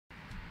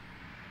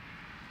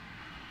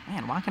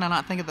Man, why can I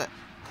not think of that?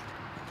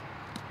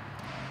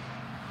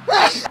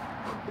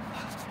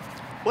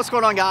 What's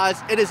going on,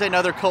 guys? It is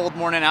another cold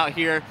morning out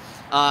here.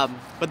 But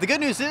the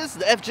good news is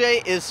the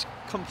FJ is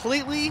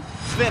completely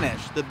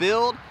finished. The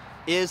build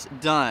is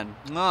done.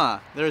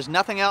 There's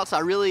nothing else I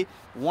really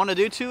want to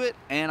do to it,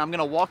 and I'm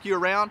gonna walk you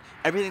around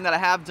everything that I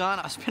have done.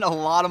 I spent a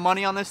lot of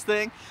money on this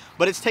thing,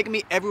 but it's taken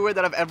me everywhere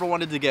that I've ever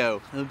wanted to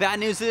go. And the bad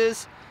news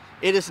is,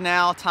 it is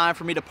now time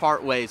for me to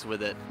part ways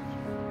with it.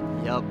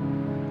 Yep.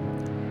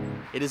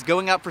 It is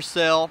going up for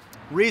sale.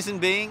 Reason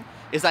being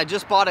is I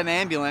just bought an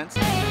ambulance.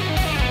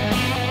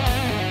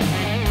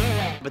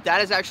 But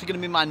that is actually gonna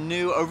be my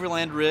new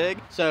overland rig.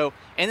 So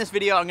in this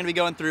video, I'm gonna be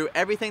going through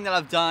everything that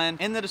I've done.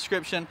 In the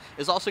description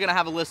is also gonna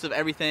have a list of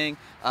everything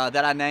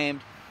that I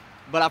named.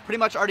 But I've pretty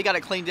much already got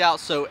it cleaned out,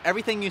 so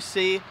everything you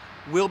see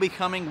will be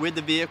coming with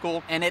the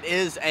vehicle, and it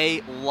is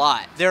a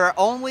lot. There are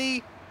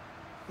only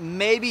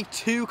maybe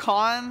 2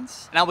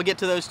 cons, and I will get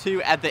to those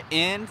 2 at the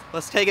end.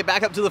 Let's take it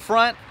back up to the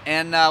front,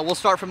 and we'll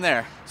start from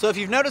there. So if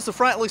you've noticed, the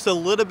front looks a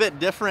little bit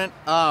different.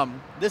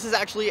 This is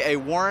actually a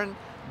Warn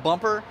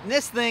bumper. And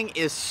this thing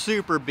is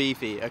super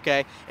beefy,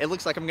 okay? It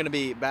looks like I'm gonna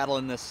be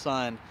battling this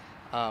sun.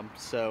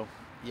 So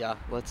yeah,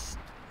 it's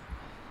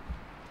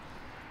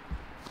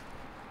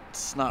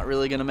not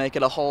really gonna make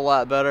it a whole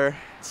lot better.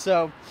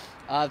 So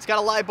it's got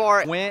a light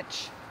bar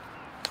winch,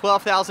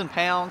 12,000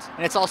 pounds,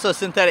 and it's also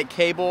synthetic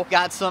cable.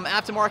 Got some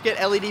aftermarket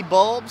LED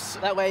bulbs.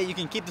 That way you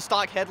can keep the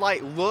stock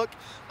headlight look,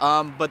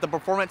 but the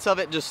performance of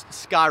it just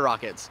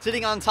skyrockets.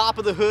 Sitting on top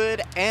of the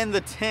hood and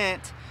the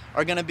tent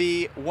are gonna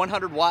be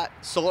 100-watt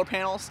solar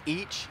panels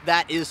each.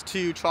 That is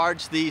to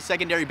charge the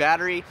secondary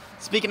battery.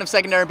 Speaking of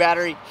secondary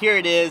battery, here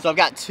it is. So I've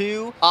got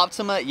 2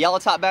 Optima yellow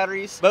top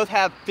batteries. Both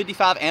have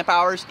 55 amp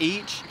hours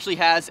each. Actually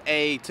has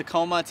a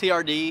Tacoma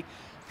TRD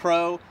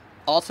Pro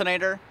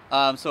alternator,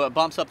 so it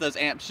bumps up those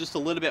amps just a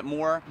little bit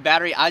more.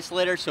 Battery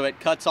isolator, so it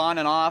cuts on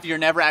and off. You're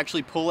never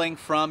actually pulling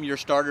from your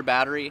starter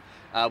battery,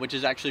 which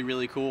is actually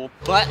really cool.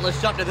 But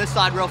let's jump to this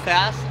side real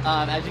fast.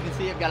 As you can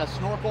see, I've got a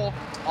snorkel.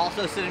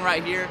 Also sitting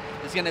right here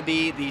is gonna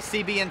be the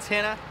CB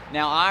antenna.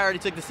 Now, I already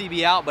took the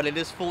CB out, but it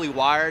is fully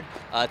wired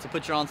to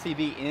put your own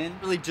CB in.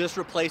 Really just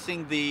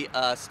replacing the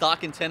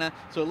stock antenna,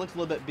 so it looks a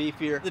little bit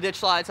beefier. The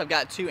ditch lights, I've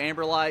got 2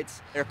 amber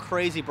lights. They're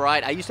crazy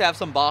bright. I used to have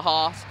some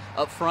Bajas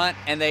up front,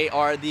 and they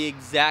are the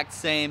exact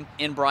same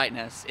in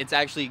brightness. It's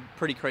actually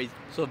pretty crazy,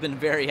 so I've been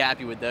very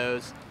happy with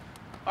those.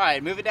 All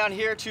right, moving down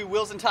here to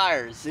wheels and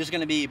tires. There's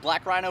gonna be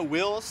Black Rhino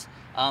wheels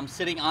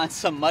sitting on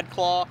some Mud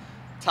Claw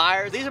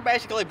tires. These are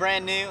basically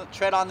brand new.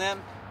 Tread on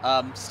them.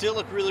 Still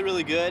look really,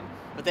 really good,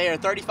 but they are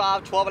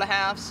 35,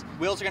 12.5s.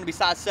 Wheels are gonna be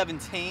size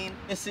 17.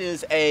 This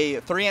is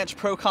a 3-inch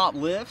Pro Comp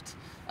lift.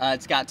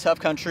 It's got Tough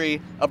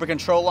Country upper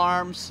control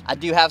arms. I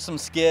do have some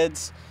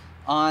skids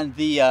on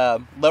the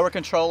lower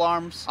control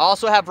arms. I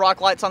also have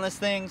rock lights on this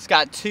thing. It's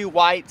got 2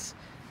 whites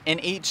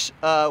in each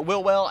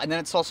wheel well, and then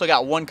it's also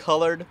got 1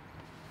 colored.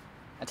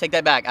 I take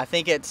that back. I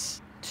think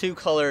it's 2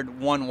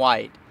 colored, 1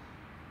 white,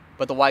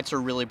 but the whites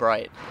are really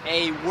bright.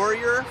 A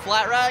Warrior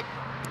flat rack,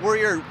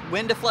 Warrior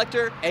wind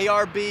deflector,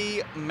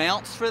 ARB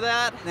mounts for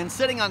that. And then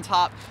sitting on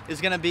top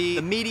is gonna be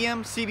the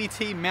medium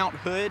CVT mount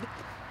hood.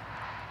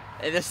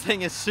 And this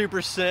thing is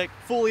super sick.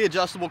 Fully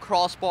adjustable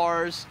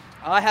crossbars.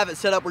 I have it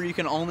set up where you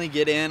can only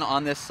get in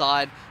on this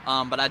side,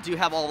 but I do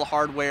have all the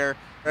hardware.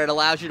 It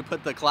allows you to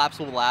put the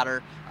collapsible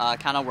ladder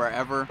kind of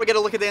wherever. We get a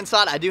look at the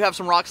inside. I do have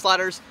some rock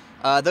sliders.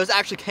 Those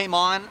actually came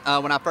on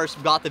when I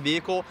first got the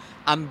vehicle.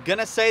 I'm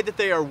gonna say that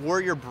they are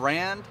Warrior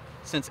brand,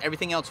 since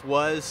everything else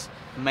was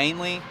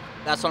mainly.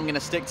 That's what I'm gonna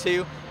stick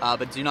to,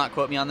 but do not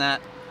quote me on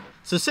that.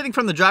 So sitting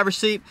from the driver's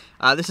seat,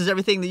 this is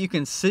everything that you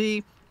can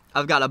see.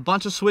 I've got a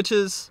bunch of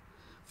switches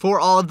for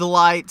all of the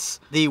lights,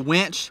 the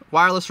winch,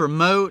 wireless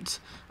remote,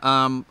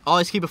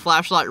 always keep a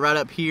flashlight right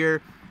up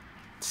here.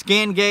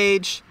 Scan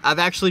gauge, I've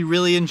actually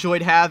really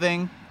enjoyed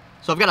having.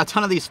 So I've got a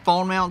ton of these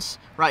phone mounts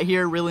right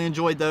here, really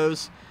enjoyed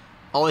those.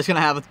 Always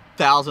gonna have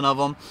 1,000 of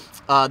them.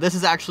 This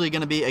is actually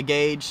gonna be a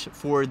gauge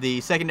for the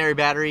secondary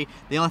battery.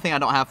 The only thing I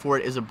don't have for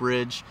it is a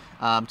bridge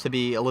to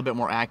be a little bit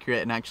more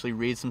accurate and actually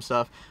read some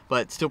stuff,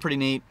 but still pretty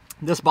neat.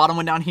 This bottom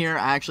one down here,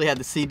 I actually had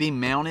the CB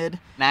mounted,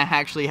 and I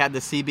actually had the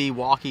CB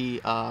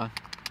walkie,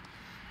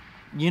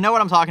 you know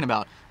what I'm talking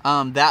about.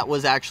 That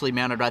was actually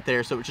mounted right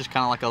there, so it was just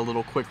kind of like a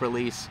little quick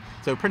release.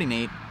 So pretty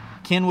neat.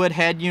 Kenwood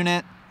head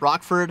unit,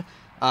 Rockford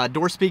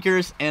door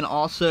speakers, and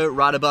also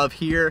right above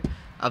here,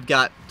 I've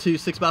got 2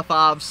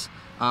 6x5s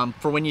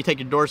for when you take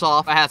your doors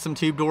off. I had some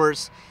tube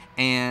doors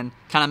and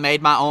kind of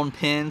made my own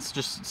pins,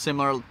 just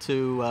similar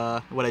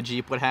to what a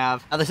Jeep would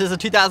have. Now this is a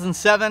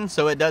 2007,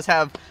 so it does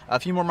have a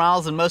few more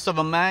miles than most of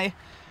them may,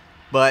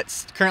 but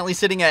it's currently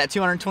sitting at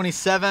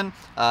 227.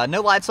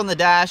 No lights on the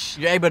dash.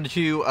 You're able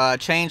to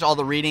change all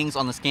the readings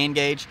on the scan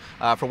gauge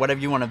for whatever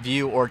you want to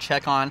view or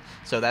check on,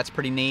 so that's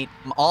pretty neat.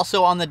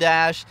 Also on the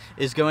dash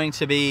is going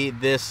to be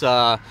this,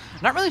 not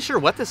really sure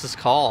what this is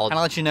called. Kind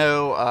of let you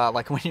know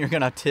like when you're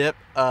gonna tip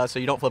so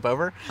you don't flip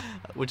over,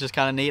 which is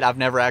kind of neat. I've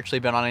never actually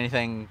been on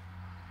anything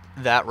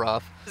that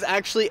rough. This is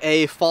actually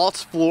a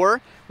false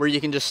floor where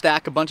you can just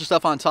stack a bunch of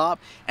stuff on top.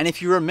 And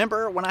if you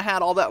remember when I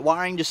had all that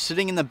wiring just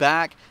sitting in the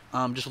back,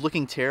 just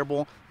looking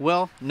terrible,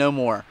 well, no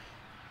more.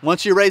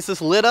 Once you raise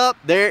this lid up,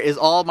 there is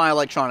all my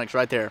electronics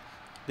right there.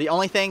 The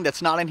only thing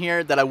that's not in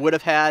here that I would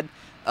have had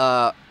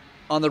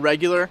on the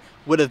regular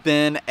would have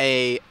been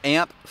a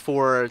amp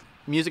for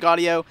music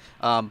audio,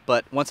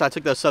 but once I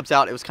took those subs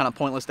out, it was kind of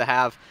pointless to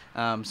have,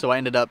 so I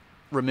ended up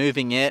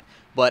removing it.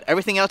 But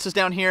everything else is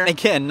down here.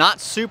 Again,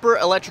 not super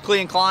electrically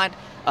inclined,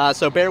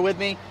 so bear with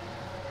me.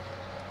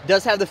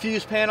 Does have the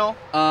fuse panel,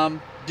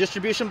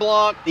 distribution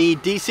block, the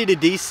DC to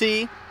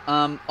DC.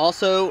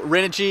 Also,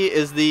 Renogy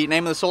is the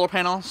name of the solar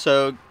panel,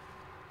 so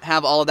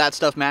have all of that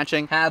stuff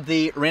matching. Have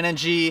the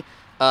Renogy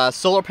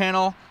solar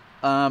panel.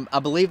 I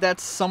believe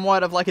that's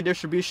somewhat of like a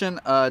distribution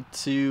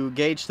to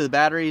gauge to the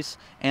batteries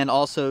and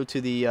also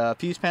to the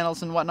fuse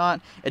panels and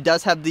whatnot. It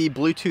does have the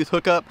Bluetooth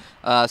hookup,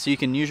 so you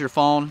can use your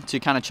phone to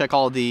kind of check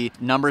all the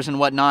numbers and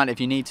whatnot if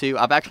you need to.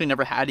 I've actually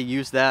never had to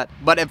use that,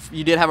 but if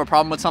you did have a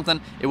problem with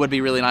something, it would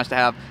be really nice to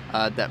have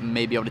that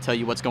may be able to tell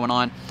you what's going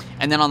on.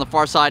 And then on the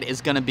far side is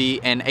going to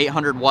be an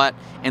 800 watt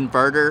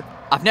inverter.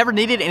 I've never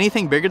needed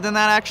anything bigger than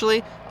that,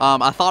 actually.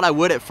 I thought I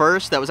would at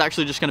first. That was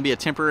actually just going to be a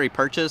temporary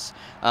purchase,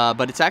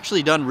 but it's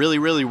actually done really,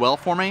 really well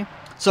for me.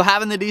 So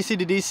having the DC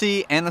to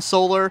DC and the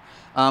solar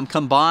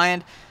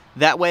combined,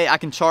 that way I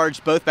can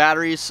charge both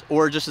batteries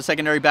or just a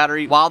secondary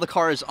battery while the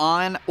car is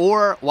on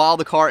or while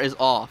the car is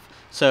off.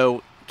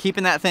 So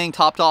keeping that thing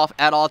topped off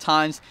at all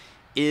times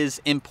is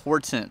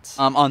important.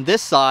 On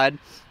this side,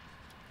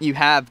 you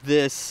have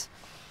this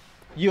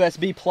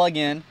USB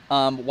plug-in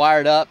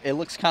wired up. It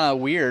looks kind of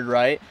weird,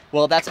 right?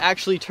 Well, that's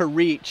actually to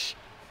reach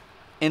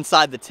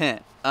inside the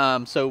tent.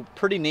 So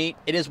pretty neat.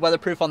 It is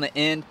weatherproof on the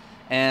end,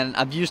 and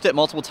I've used it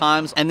multiple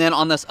times. And then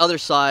on this other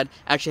side,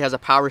 actually has a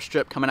power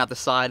strip coming out the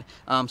side,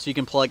 so you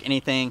can plug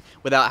anything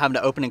without having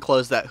to open and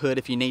close that hood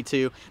if you need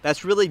to.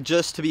 That's really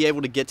just to be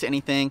able to get to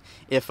anything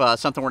if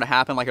something were to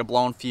happen, like a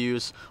blown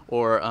fuse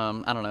or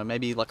I don't know,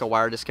 maybe like a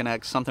wire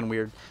disconnect, something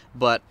weird.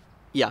 But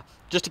yeah,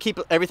 just to keep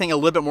everything a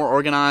little bit more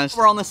organized.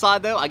 Over on the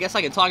side though, I guess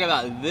I can talk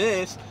about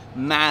this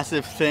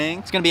massive thing.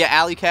 It's gonna be an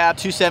Alucab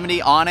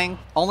 270 awning.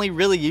 Only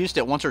really used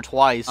it once or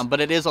twice,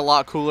 but it is a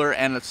lot cooler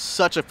and it's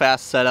such a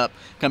fast setup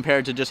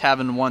compared to just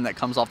having one that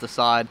comes off the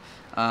side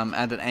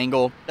at an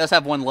angle. It does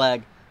have one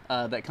leg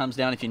that comes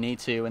down if you need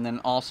to. And then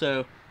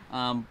also,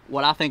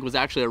 what I think was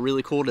actually a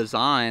really cool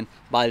design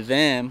by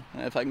them,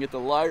 if I can get the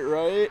light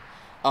right,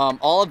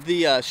 all of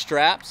the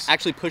straps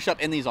actually push up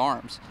in these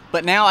arms.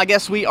 But now I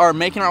guess we are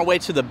making our way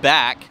to the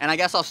back, and I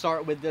guess I'll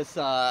start with this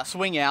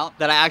swing out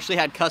that I actually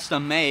had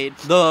custom made.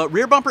 The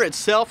rear bumper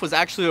itself was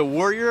actually a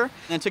Warrior, and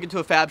I took it to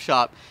a fab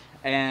shop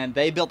and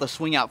they built the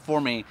swing out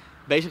for me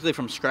basically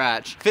from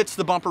scratch. Fits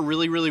the bumper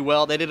really, really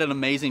well. They did an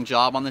amazing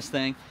job on this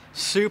thing.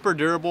 Super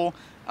durable.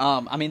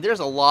 I mean,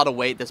 there's a lot of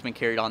weight that's been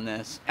carried on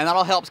this, and that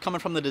all helps coming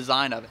from the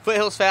design of it.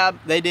 Foothills Fab,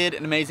 they did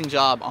an amazing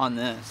job on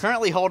this.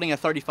 Currently holding a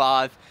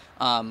 35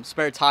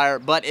 spare tire,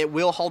 but it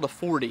will hold a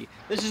 40.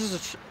 This is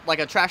just like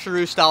a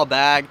Trasharoo style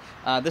bag.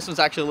 This one's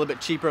actually a little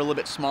bit cheaper, a little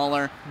bit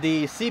smaller.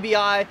 The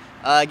CBI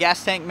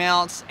gas tank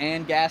mounts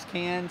and gas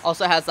cans.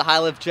 Also has the high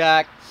lift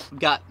jack.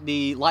 Got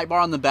the light bar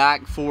on the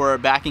back for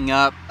backing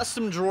up.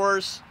 Custom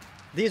drawers.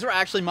 These were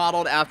actually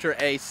modeled after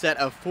a set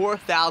of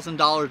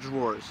 $4,000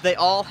 drawers. They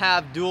all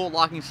have dual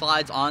locking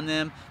slides on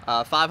them,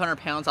 500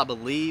 pounds, I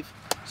believe.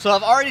 So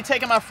I've already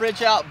taken my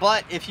fridge out,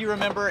 but if you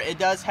remember, it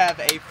does have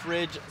a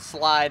fridge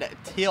slide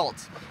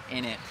tilt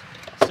in it.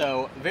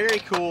 So very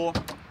cool.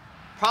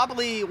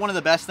 Probably one of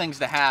the best things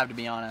to have, to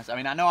be honest. I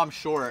mean, I know I'm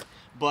short,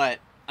 but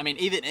I mean,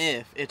 even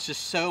if, it's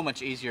just so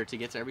much easier to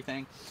get to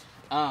everything.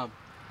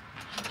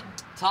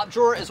 Top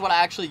drawer is what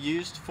I actually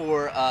used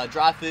for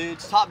dry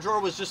foods. Top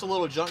drawer was just a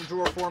little junk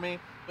drawer for me.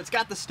 It's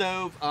got the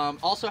stove.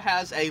 Also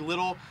has a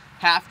little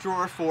half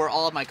drawer for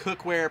all of my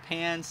cookware,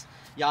 pans,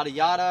 yada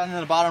yada. And then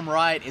the bottom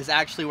right is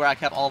actually where I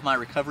kept all of my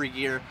recovery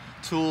gear,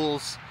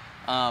 tools,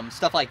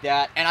 stuff like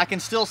that. And I can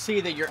still see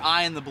that you're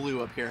eyeing the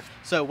blue up here.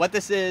 So what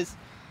this is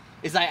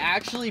I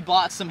actually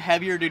bought some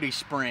heavier duty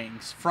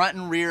springs, front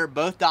and rear,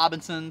 both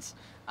Dobinsons.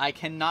 I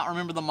cannot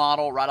remember the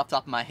model right off the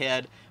top of my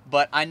head,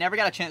 but I never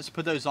got a chance to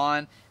put those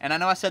on. And I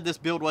know I said this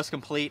build was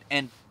complete,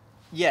 and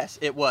yes,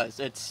 it was.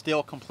 It's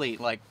still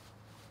complete. Like,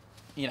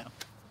 you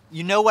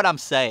know what I'm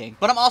saying.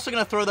 But I'm also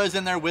going to throw those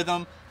in there with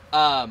them.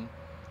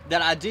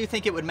 That I do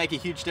think it would make a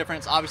huge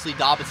difference. Obviously,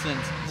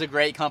 Dobinson's is a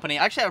great company.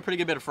 I actually have a pretty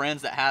good bit of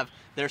friends that have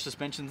their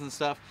suspensions and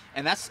stuff,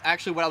 and that's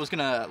actually what I was going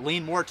to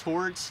lean more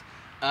towards.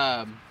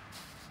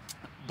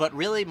 But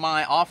really,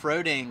 my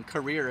off-roading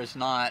career is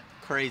not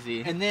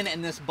crazy. And then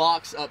in this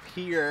box up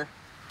here,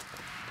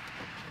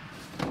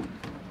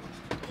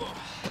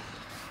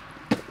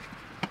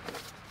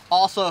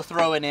 also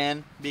throw it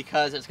in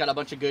because it's got a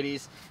bunch of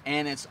goodies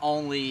and it's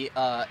only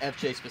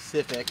FJ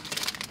specific.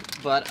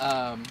 But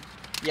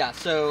yeah,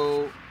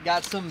 so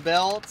got some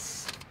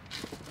belts,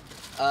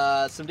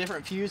 some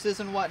different fuses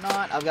and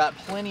whatnot. I've got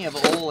plenty of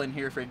oil in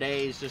here for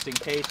days just in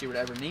case you would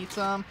ever need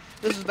some.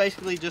 This is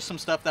basically just some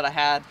stuff that I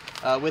had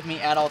with me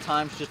at all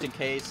times just in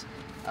case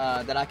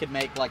that I could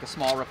make like a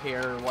small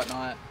repair or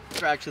whatnot.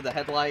 These are actually the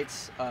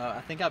headlights.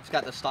 I think I've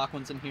got the stock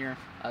ones in here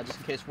just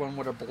in case one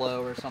were to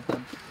blow or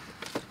something.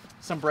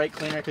 Some brake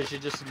cleaner because you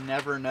just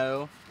never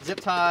know. Zip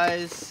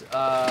ties,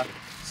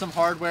 some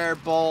hardware,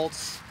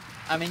 bolts.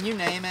 I mean, you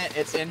name it,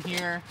 it's in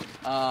here.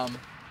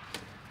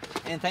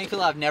 And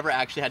thankfully, I've never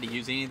actually had to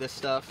use any of this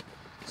stuff.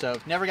 So,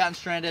 never gotten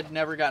stranded,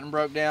 never gotten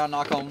broke down,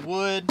 knock on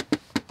wood.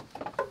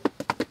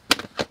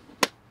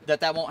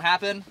 That won't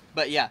happen.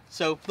 But yeah,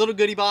 so little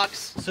goodie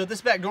box. So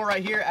this back door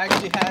right here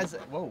actually has,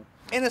 whoa.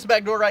 In this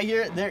back door right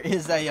here, there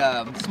is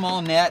a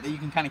small net that you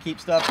can kind of keep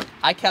stuff.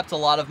 I kept a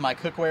lot of my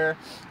cookware,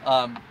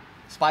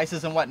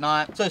 spices and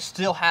whatnot. So I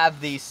still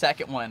have the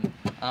second one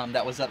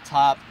that was up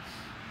top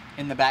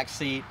in the back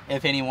seat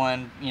if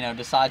anyone, you know,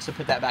 decides to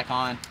put that back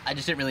on. I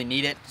just didn't really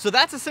need it. So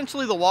that's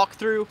essentially the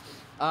walkthrough.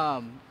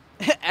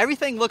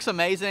 Everything looks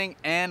amazing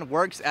and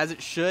works as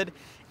it should,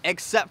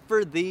 except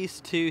for these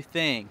two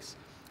things.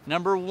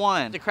 Number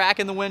one, the crack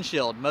in the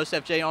windshield. Most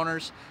FJ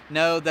owners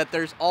know that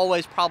there's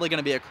always probably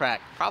gonna be a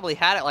crack. Probably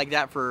had it like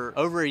that for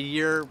over a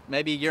year,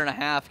 maybe a year and a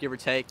half, give or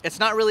take. It's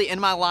not really in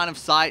my line of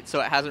sight,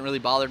 so it hasn't really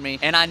bothered me.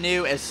 And I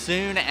knew as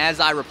soon as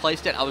I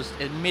replaced it, I was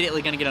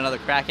immediately gonna get another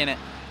crack in it,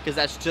 because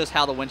that's just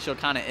how the windshield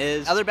kind of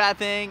is. Other bad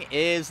thing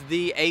is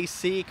the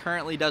AC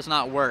currently does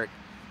not work.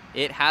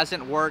 It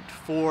hasn't worked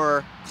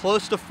for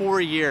close to 4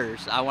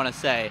 years, I want to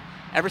say.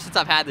 Ever since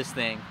I've had this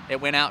thing.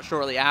 It went out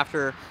shortly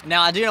after.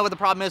 Now, I do know what the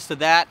problem is to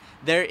that.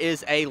 There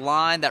is a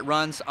line that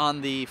runs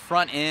on the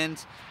front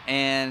end,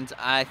 and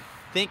I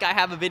think I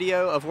have a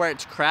video of where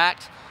it's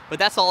cracked, but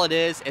that's all it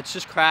is. It's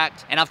just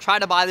cracked, and I've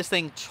tried to buy this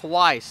thing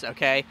twice,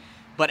 okay?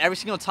 But every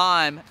single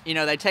time, you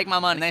know, they take my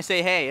money and they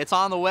say, hey, it's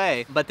on the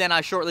way. But then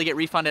I shortly get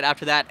refunded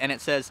after that and it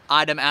says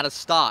item out of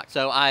stock.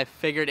 So I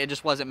figured it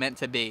just wasn't meant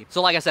to be.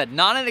 So like I said,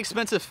 not an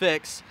expensive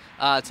fix,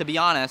 to be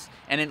honest.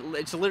 And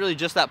it's literally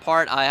just that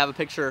part. I have a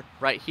picture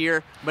right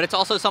here. But it's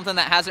also something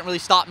that hasn't really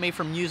stopped me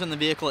from using the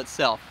vehicle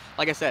itself.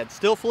 Like I said,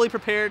 still fully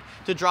prepared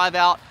to drive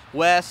out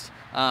west.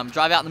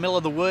 Drive out in the middle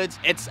of the woods.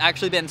 It's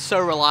actually been so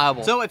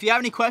reliable. So if you have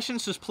any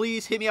questions, just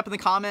please hit me up in the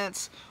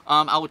comments.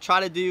 I will try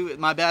to do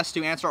my best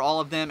to answer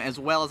all of them as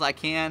well as I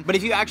can. But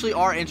if you actually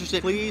are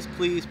interested, please,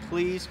 please,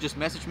 please just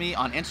message me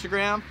on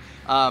Instagram.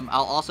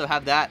 I'll also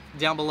have that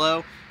down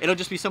below. It'll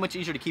just be so much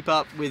easier to keep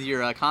up with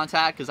your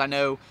contact, because I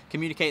know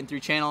communicating through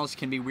channels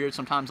can be weird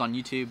sometimes on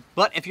YouTube.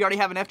 But if you already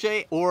have an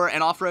FJ or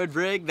an off-road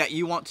rig that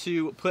you want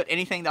to put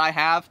anything that I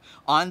have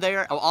on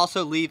there, I'll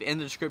also leave in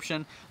the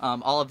description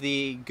all of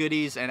the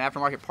goodies and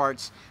aftermarket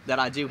parts that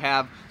I do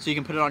have, so you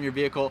can put it on your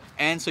vehicle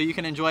and so you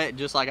can enjoy it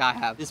just like I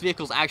have. This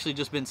vehicle's actually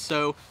just been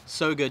so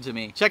good to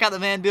me. Check out the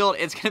van build.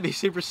 It's gonna be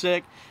super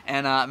sick,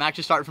 and I'm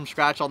actually starting from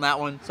scratch on that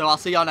one. So I'll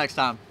see y'all next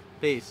time.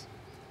 Peace.